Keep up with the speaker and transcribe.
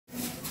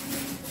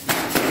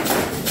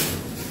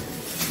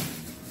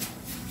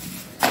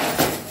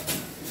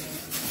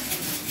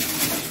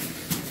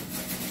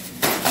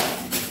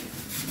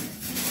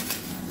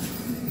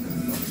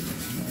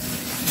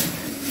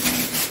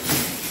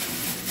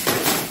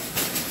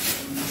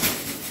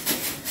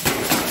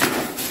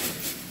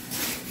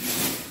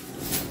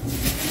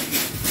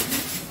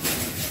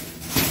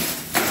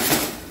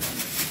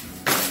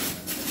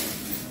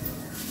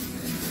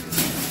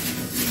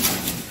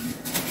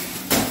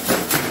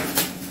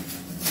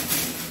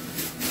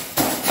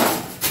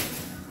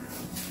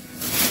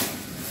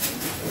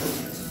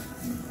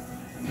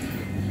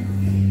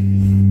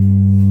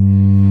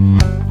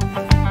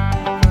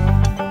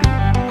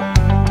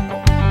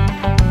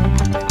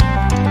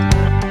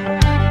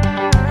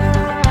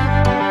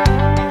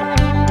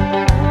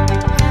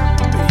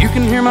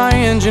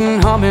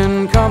engine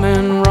humming,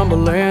 coming,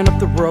 rumbling up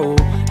the road.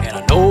 And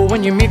I know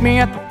when you meet me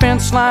at the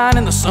fence line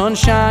in the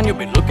sunshine, you'll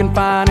be looking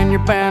fine in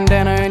your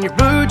bandana and your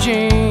blue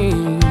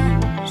jeans.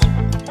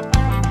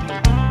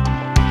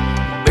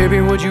 Baby,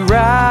 would you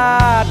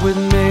ride with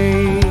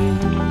me?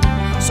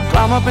 So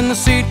climb up in the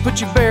seat, put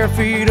your bare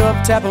feet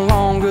up, tap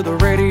along to the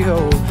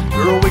radio.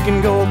 Girl, we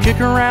can go kick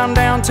around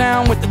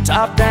downtown with the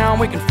top down.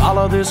 We can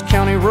follow this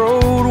county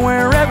road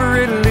wherever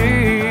it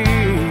leads.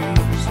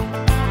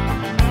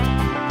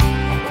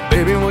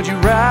 Baby, would you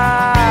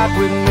ride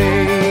with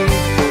me?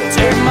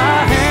 Take my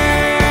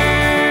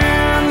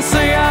hand,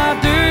 say I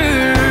do.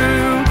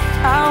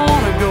 I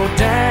wanna go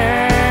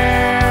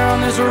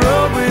down this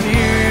road with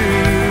you.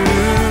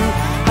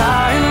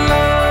 High and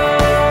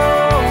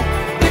low,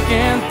 thick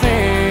and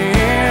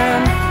thin,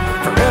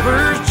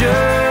 forever's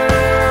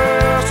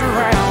just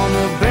around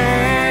the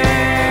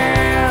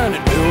bend.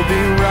 And we'll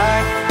be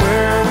right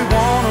where we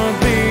wanna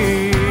be.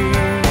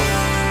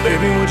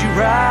 Baby, would you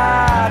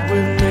ride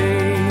with me?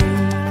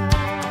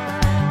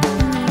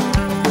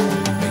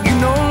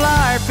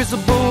 It's a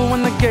bull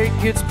when the gate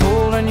gets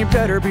pulled, and you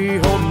better be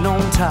holding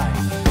on tight.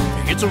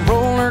 It's a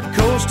roller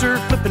coaster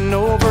flipping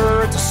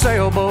over. It's a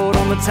sailboat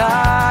on the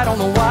tide, on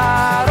the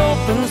wide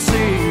open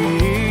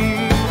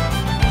sea.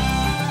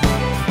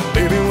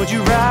 Baby, would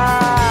you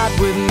ride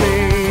with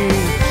me?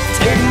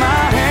 Take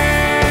my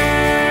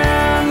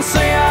hand,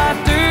 say I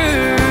do.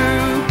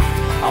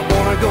 I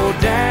wanna go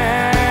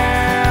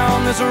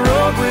down this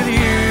road with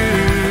you.